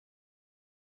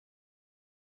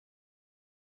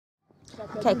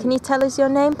Okay, can you tell us your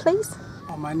name, please?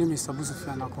 My name is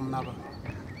Sufyan Alcomnasa.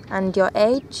 And your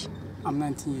age? I'm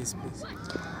 19 years, please.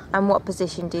 And what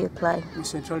position do you play? I'm a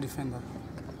central defender.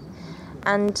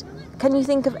 And can you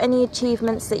think of any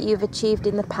achievements that you've achieved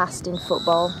in the past in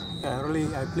football? Yeah,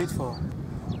 really, I played for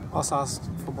us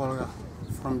football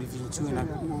from Division 2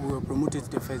 and we were promoted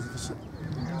to the first division.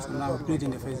 So now I played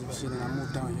in the first division and I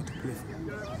moved down here to play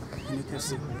for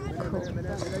Newcastle. Cool.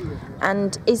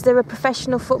 And is there a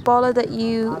professional footballer that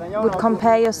you would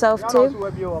compare yourself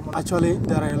to? Actually,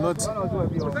 there are a lot,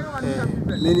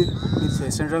 many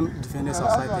central defenders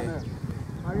outside there.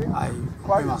 I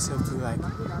compare myself to like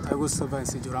Thiago Silva and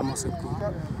Sergio Ramos and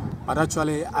Co. But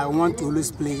actually, I want to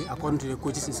always play according to the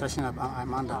coach's instruction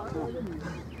I'm under.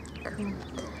 Cool.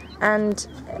 And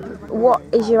what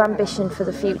is your ambition for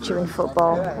the future in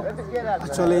football?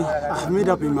 Actually, I've made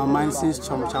up in my mind since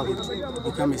childhood to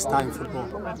become a star in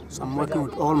football. So I'm working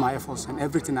with all my efforts and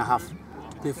everything I have to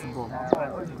play football.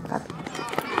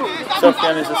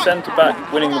 Sufyan is a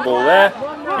centre-back winning the ball there.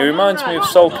 He reminds me of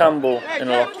Sol Campbell in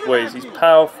a lot of ways. He's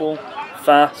powerful,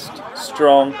 fast,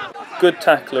 strong, good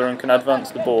tackler and can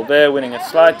advance the ball there, winning a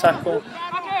slide tackle.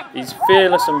 He's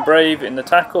fearless and brave in the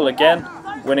tackle again,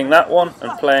 winning that one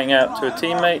and playing out to a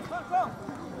teammate.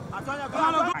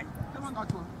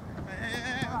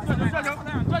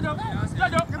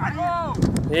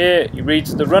 Here he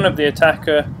reads the run of the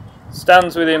attacker,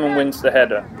 stands with him and wins the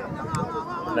header.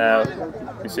 Now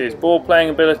you see his ball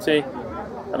playing ability,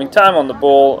 having time on the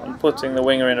ball and putting the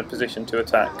winger in a position to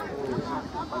attack.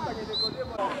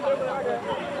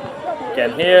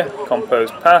 Again here,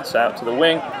 composed pass out to the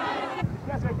wing.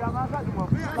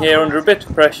 Here under a bit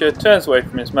of pressure, turns away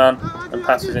from his man and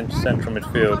passes into central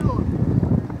midfield.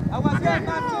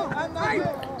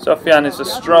 Sufyan is a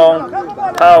strong,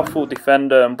 powerful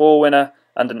defender and ball winner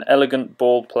and an elegant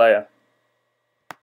ball player.